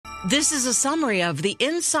This is a summary of The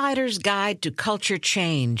Insider's Guide to Culture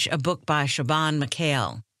Change, a book by Siobhan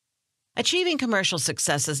McHale. Achieving commercial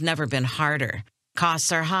success has never been harder.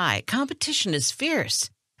 Costs are high, competition is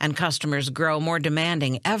fierce, and customers grow more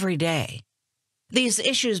demanding every day. These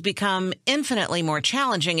issues become infinitely more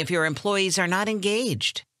challenging if your employees are not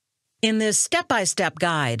engaged. In this step-by-step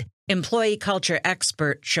guide, employee culture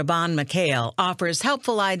expert Siobhan McHale offers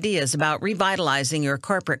helpful ideas about revitalizing your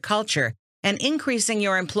corporate culture and increasing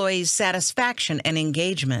your employees' satisfaction and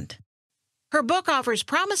engagement. Her book offers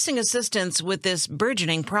promising assistance with this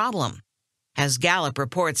burgeoning problem. As Gallup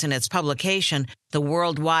reports in its publication, The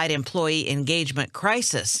Worldwide Employee Engagement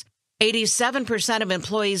Crisis, 87% of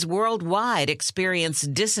employees worldwide experience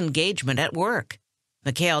disengagement at work.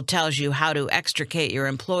 McHale tells you how to extricate your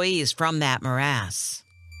employees from that morass.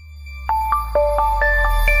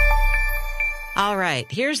 All right,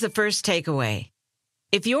 here's the first takeaway.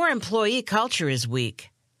 If your employee culture is weak,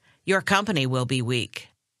 your company will be weak.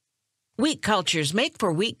 Weak cultures make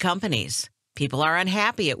for weak companies. People are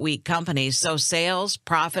unhappy at weak companies, so sales,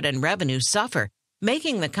 profit, and revenue suffer,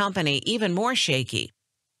 making the company even more shaky.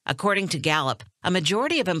 According to Gallup, a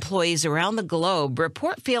majority of employees around the globe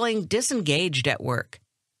report feeling disengaged at work.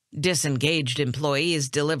 Disengaged employees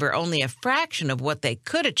deliver only a fraction of what they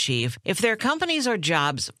could achieve if their companies or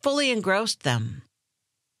jobs fully engrossed them.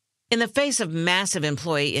 In the face of massive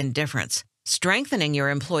employee indifference, strengthening your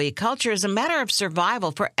employee culture is a matter of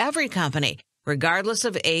survival for every company, regardless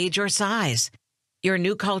of age or size. Your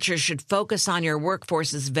new culture should focus on your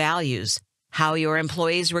workforce's values, how your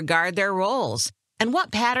employees regard their roles, and what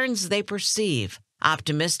patterns they perceive,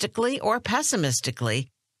 optimistically or pessimistically,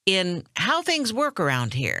 in how things work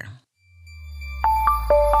around here.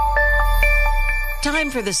 Time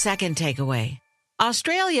for the second takeaway.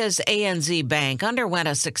 Australia's ANZ Bank underwent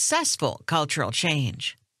a successful cultural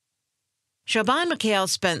change. Siobhan McHale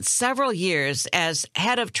spent several years as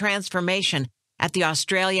head of transformation at the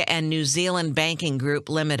Australia and New Zealand Banking Group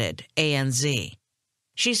Limited, ANZ.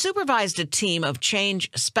 She supervised a team of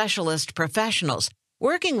change specialist professionals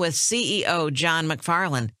working with CEO John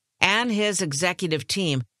McFarlane and his executive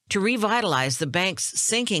team to revitalize the bank's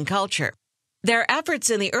sinking culture. Their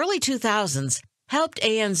efforts in the early 2000s helped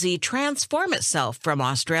ANZ transform itself from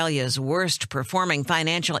Australia's worst-performing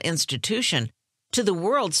financial institution to the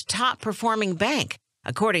world's top-performing bank,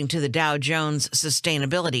 according to the Dow Jones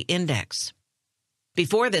Sustainability Index.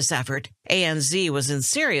 Before this effort, ANZ was in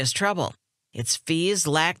serious trouble. Its fees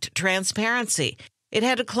lacked transparency, it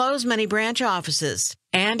had to close many branch offices,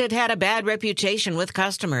 and it had a bad reputation with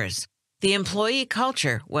customers. The employee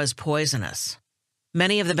culture was poisonous.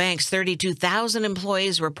 Many of the bank's 32,000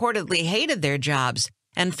 employees reportedly hated their jobs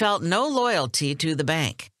and felt no loyalty to the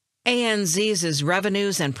bank. ANZ's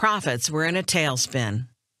revenues and profits were in a tailspin.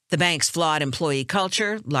 The bank's flawed employee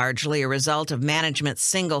culture, largely a result of management's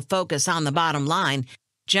single focus on the bottom line,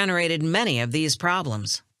 generated many of these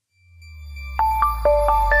problems.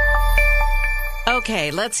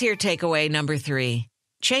 Okay, let's hear takeaway number 3.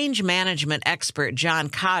 Change management expert John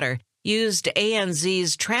Cotter used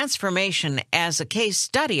ANZ's transformation as a case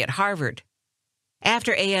study at Harvard.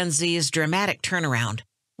 After ANZ's dramatic turnaround,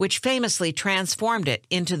 which famously transformed it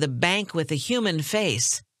into the bank with a human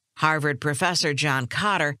face, Harvard professor John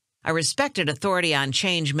Cotter, a respected authority on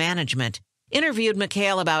change management, interviewed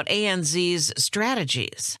McHale about ANZ's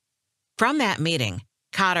strategies. From that meeting,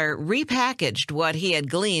 Cotter repackaged what he had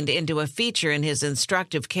gleaned into a feature in his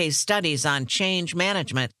instructive case studies on change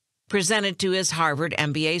management presented to his Harvard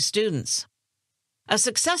MBA students. A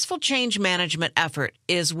successful change management effort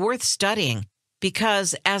is worth studying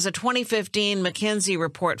because, as a 2015 McKinsey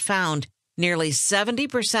report found, nearly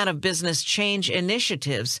 70% of business change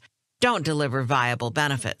initiatives don't deliver viable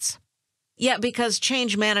benefits. Yet because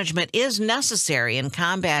change management is necessary in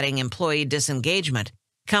combating employee disengagement,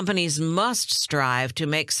 companies must strive to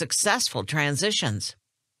make successful transitions.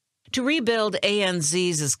 To rebuild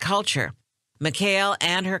ANZ's culture, McHale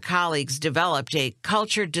and her colleagues developed a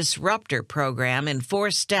culture disruptor program in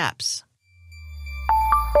 4 steps.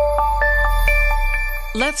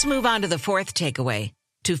 Let's move on to the fourth takeaway.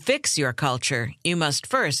 To fix your culture, you must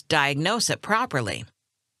first diagnose it properly.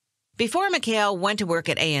 Before McHale went to work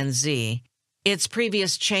at ANZ, its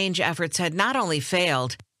previous change efforts had not only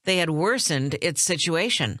failed, they had worsened its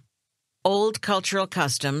situation. Old cultural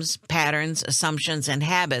customs, patterns, assumptions, and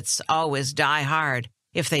habits always die hard,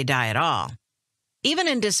 if they die at all. Even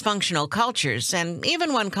in dysfunctional cultures, and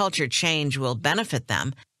even when culture change will benefit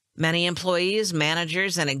them, many employees,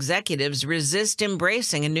 managers, and executives resist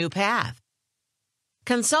embracing a new path.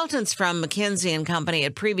 Consultants from McKinsey & Company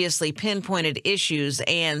had previously pinpointed issues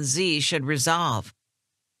ANZ should resolve.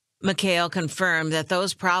 McHale confirmed that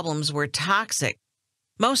those problems were toxic.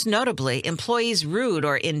 Most notably, employees' rude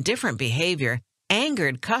or indifferent behavior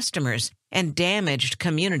angered customers and damaged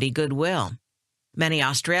community goodwill. Many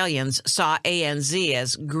Australians saw ANZ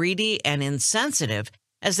as greedy and insensitive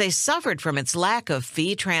as they suffered from its lack of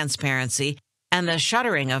fee transparency and the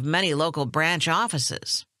shuttering of many local branch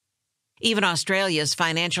offices. Even Australia's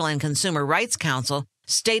Financial and Consumer Rights Council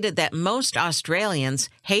stated that most Australians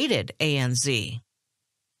hated ANZ.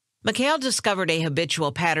 McHale discovered a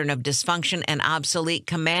habitual pattern of dysfunction and obsolete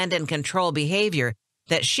command and control behavior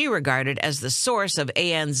that she regarded as the source of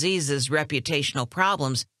ANZ's reputational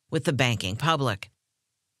problems with the banking public.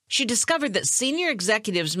 She discovered that senior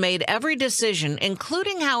executives made every decision,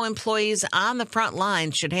 including how employees on the front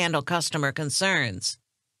line should handle customer concerns.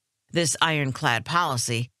 This ironclad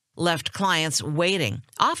policy left clients waiting,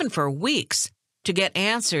 often for weeks, to get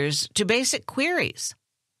answers to basic queries.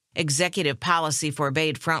 Executive policy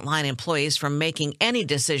forbade frontline employees from making any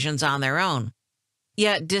decisions on their own.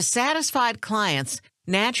 Yet dissatisfied clients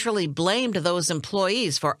naturally blamed those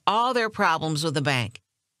employees for all their problems with the bank.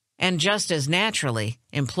 And just as naturally,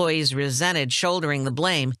 employees resented shouldering the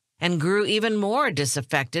blame and grew even more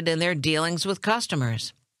disaffected in their dealings with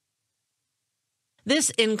customers. This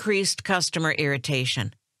increased customer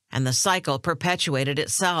irritation, and the cycle perpetuated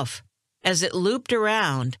itself. As it looped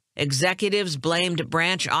around, executives blamed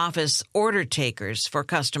branch office order takers for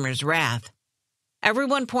customers' wrath.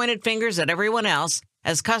 Everyone pointed fingers at everyone else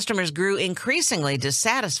as customers grew increasingly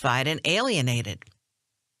dissatisfied and alienated.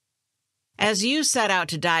 As you set out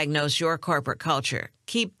to diagnose your corporate culture,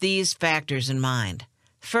 keep these factors in mind.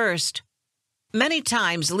 First, many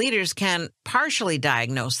times leaders can partially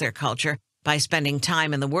diagnose their culture by spending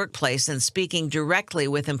time in the workplace and speaking directly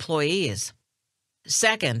with employees.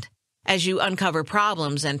 Second, as you uncover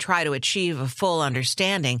problems and try to achieve a full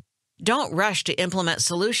understanding, don't rush to implement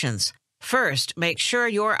solutions. First, make sure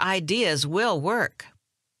your ideas will work.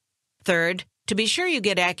 Third, to be sure you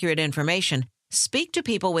get accurate information, speak to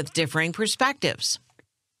people with differing perspectives.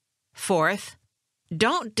 Fourth,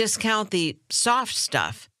 don't discount the soft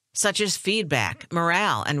stuff, such as feedback,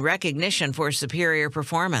 morale, and recognition for superior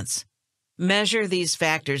performance. Measure these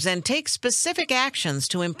factors and take specific actions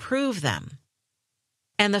to improve them.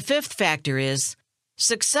 And the fifth factor is,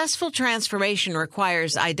 successful transformation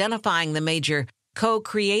requires identifying the major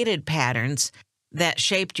co-created patterns that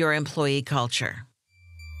shaped your employee culture.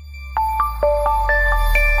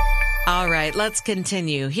 All right, let's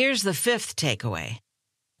continue. Here's the fifth takeaway.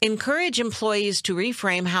 Encourage employees to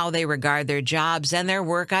reframe how they regard their jobs and their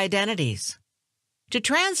work identities. To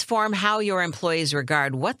transform how your employees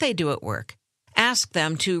regard what they do at work, ask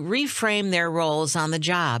them to reframe their roles on the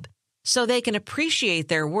job so they can appreciate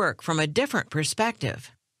their work from a different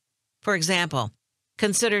perspective. For example,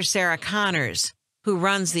 consider Sarah Connors, who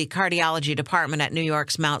runs the cardiology department at New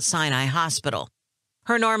York's Mount Sinai Hospital.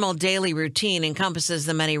 Her normal daily routine encompasses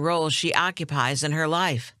the many roles she occupies in her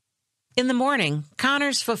life. In the morning,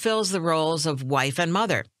 Connors fulfills the roles of wife and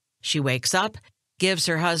mother. She wakes up, gives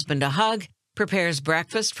her husband a hug, prepares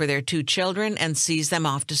breakfast for their 2 children, and sees them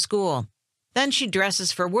off to school. Then she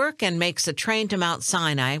dresses for work and makes a train to Mount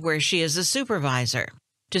Sinai, where she is a supervisor.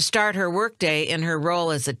 To start her workday in her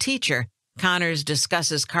role as a teacher, Connors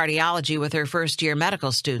discusses cardiology with her first-year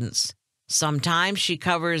medical students. Sometimes she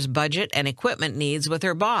covers budget and equipment needs with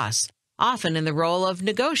her boss, often in the role of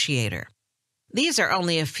negotiator. These are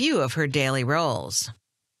only a few of her daily roles.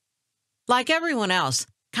 Like everyone else,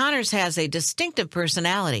 Connors has a distinctive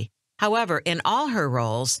personality. However, in all her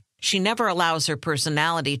roles, she never allows her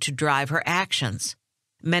personality to drive her actions.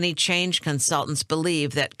 Many change consultants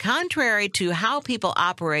believe that, contrary to how people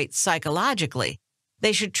operate psychologically,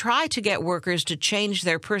 they should try to get workers to change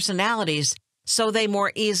their personalities so they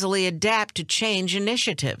more easily adapt to change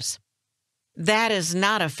initiatives. That is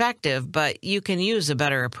not effective, but you can use a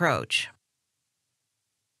better approach.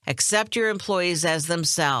 Accept your employees as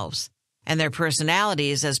themselves and their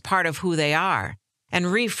personalities as part of who they are, and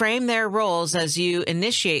reframe their roles as you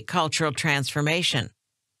initiate cultural transformation.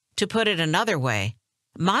 To put it another way,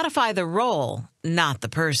 modify the role, not the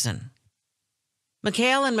person.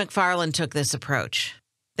 McHale and McFarland took this approach.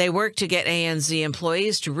 They worked to get ANZ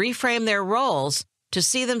employees to reframe their roles to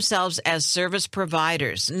see themselves as service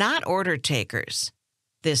providers, not order takers.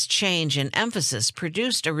 This change in emphasis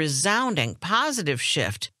produced a resounding positive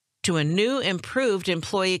shift to a new, improved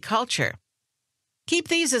employee culture. Keep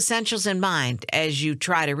these essentials in mind as you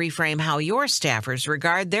try to reframe how your staffers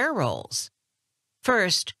regard their roles.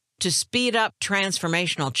 First, to speed up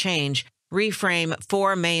transformational change, reframe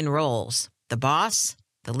 4 main roles: the boss,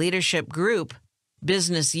 the leadership group,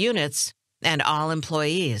 business units, and all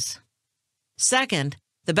employees. Second,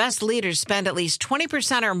 The best leaders spend at least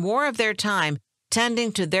 20% or more of their time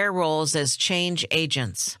tending to their roles as change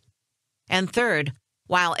agents. And third,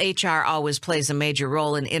 while HR always plays a major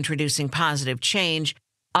role in introducing positive change,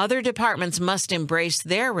 other departments must embrace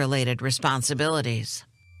their related responsibilities.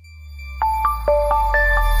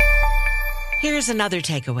 Here's another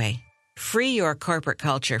takeaway. Free your corporate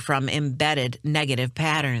culture from embedded negative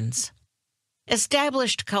patterns.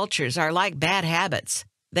 Established cultures are like bad habits.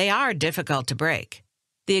 They are difficult to break.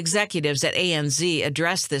 The executives at ANZ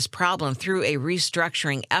addressed this problem through a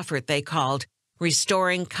restructuring effort they called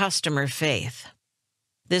Restoring Customer Faith.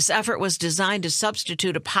 This effort was designed to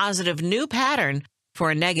substitute a positive new pattern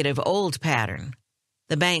for a negative old pattern.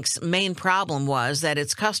 The bank's main problem was that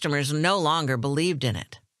its customers no longer believed in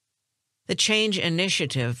it. The change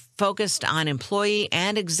initiative focused on employee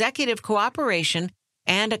and executive cooperation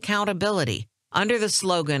and accountability under the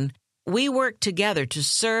slogan, "We work together to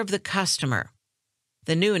serve the customer."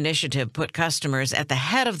 The new initiative put customers at the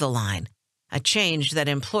head of the line, a change that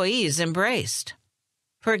employees embraced.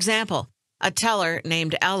 For example, a teller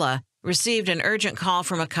named Ella received an urgent call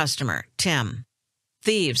from a customer, Tim.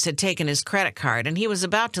 Thieves had taken his credit card and he was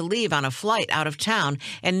about to leave on a flight out of town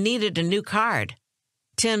and needed a new card.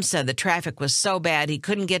 Tim said the traffic was so bad he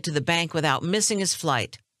couldn't get to the bank without missing his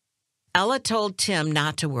flight. Ella told Tim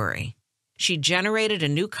not to worry. She generated a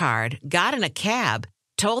new card, got in a cab,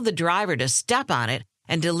 told the driver to step on it,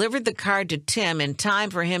 and delivered the card to Tim in time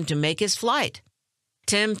for him to make his flight.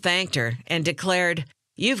 Tim thanked her and declared,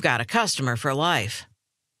 "You've got a customer for life."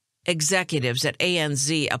 Executives at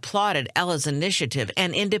ANZ applauded Ella's initiative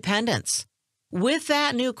and independence. With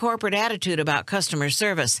that new corporate attitude about customer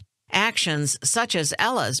service, actions such as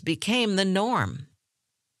Ella's became the norm.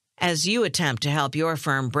 As you attempt to help your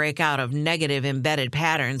firm break out of negative embedded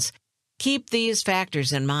patterns, keep these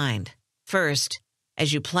factors in mind. First,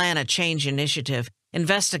 as you plan a change initiative,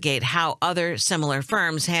 investigate how other similar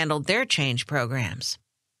firms handled their change programs.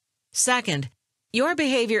 Second, your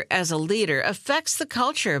behavior as a leader affects the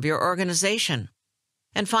culture of your organization.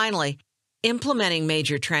 And finally, implementing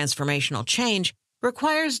major transformational change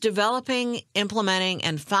requires developing, implementing,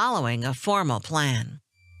 and following a formal plan.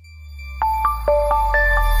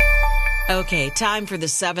 Okay, time for the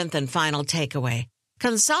seventh and final takeaway.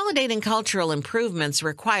 Consolidating cultural improvements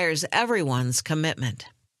requires everyone's commitment.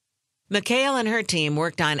 McHale and her team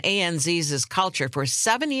worked on ANZ's culture for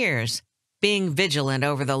 7 years, being vigilant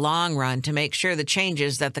over the long run to make sure the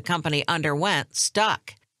changes that the company underwent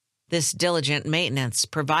stuck. This diligent maintenance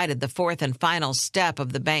provided the fourth and final step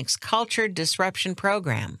of the bank's culture disruption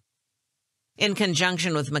program. In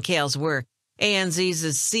conjunction with McHale's work,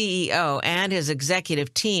 ANZ's CEO and his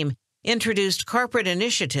executive team introduced corporate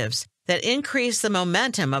initiatives that increased the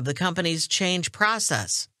momentum of the company's change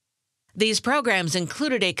process. These programs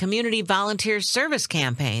included a community volunteer service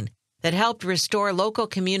campaign that helped restore local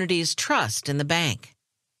communities' trust in the bank.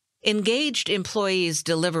 Engaged employees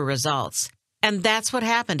deliver results, and that's what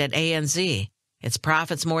happened at ANZ. Its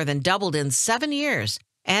profits more than doubled in 7 years,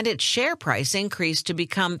 and its share price increased to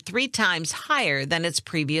become 3 times higher than its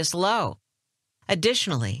previous low.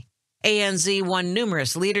 Additionally, ANZ won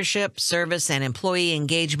numerous leadership, service, and employee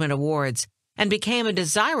engagement awards and became a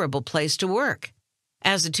desirable place to work.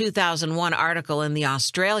 As a 2001 article in The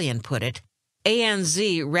Australian put it,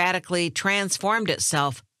 ANZ radically transformed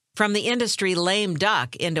itself from the industry lame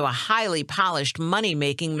duck into a highly polished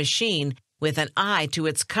money-making machine with an eye to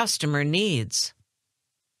its customer needs.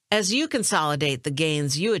 As you consolidate the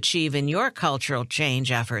gains you achieve in your cultural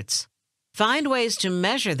change efforts, find ways to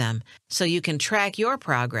measure them so you can track your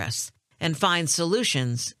progress and find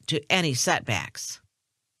solutions to any setbacks.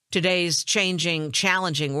 Today's changing,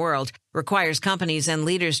 challenging world requires companies and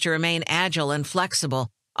leaders to remain agile and flexible,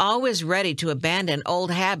 always ready to abandon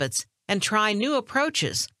old habits and try new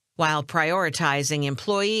approaches while prioritizing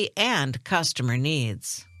employee and customer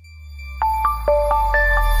needs.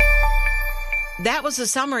 That was a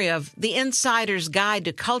summary of The Insider's Guide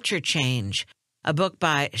to Culture Change, a book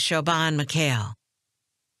by Siobhan McHale.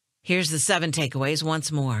 Here's the 7 takeaways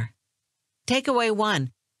once more. Takeaway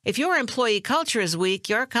 1. If your employee culture is weak,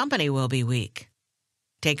 your company will be weak.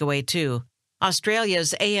 Takeaway 2.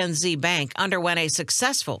 Australia's ANZ Bank underwent a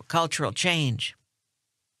successful cultural change.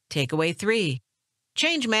 Takeaway 3.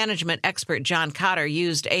 Change management expert John Cotter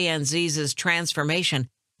used ANZ's transformation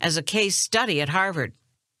as a case study at Harvard.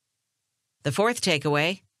 The 4th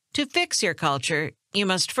takeaway. To fix your culture, you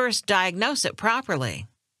must first diagnose it properly.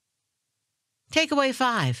 Takeaway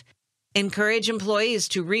 5. Encourage employees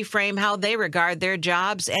to reframe how they regard their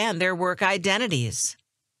jobs and their work identities.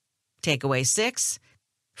 Takeaway 6.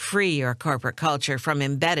 Free your corporate culture from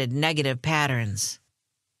embedded negative patterns.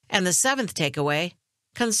 And the 7th takeaway,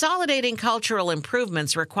 Consolidating cultural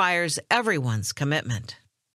improvements requires everyone's commitment.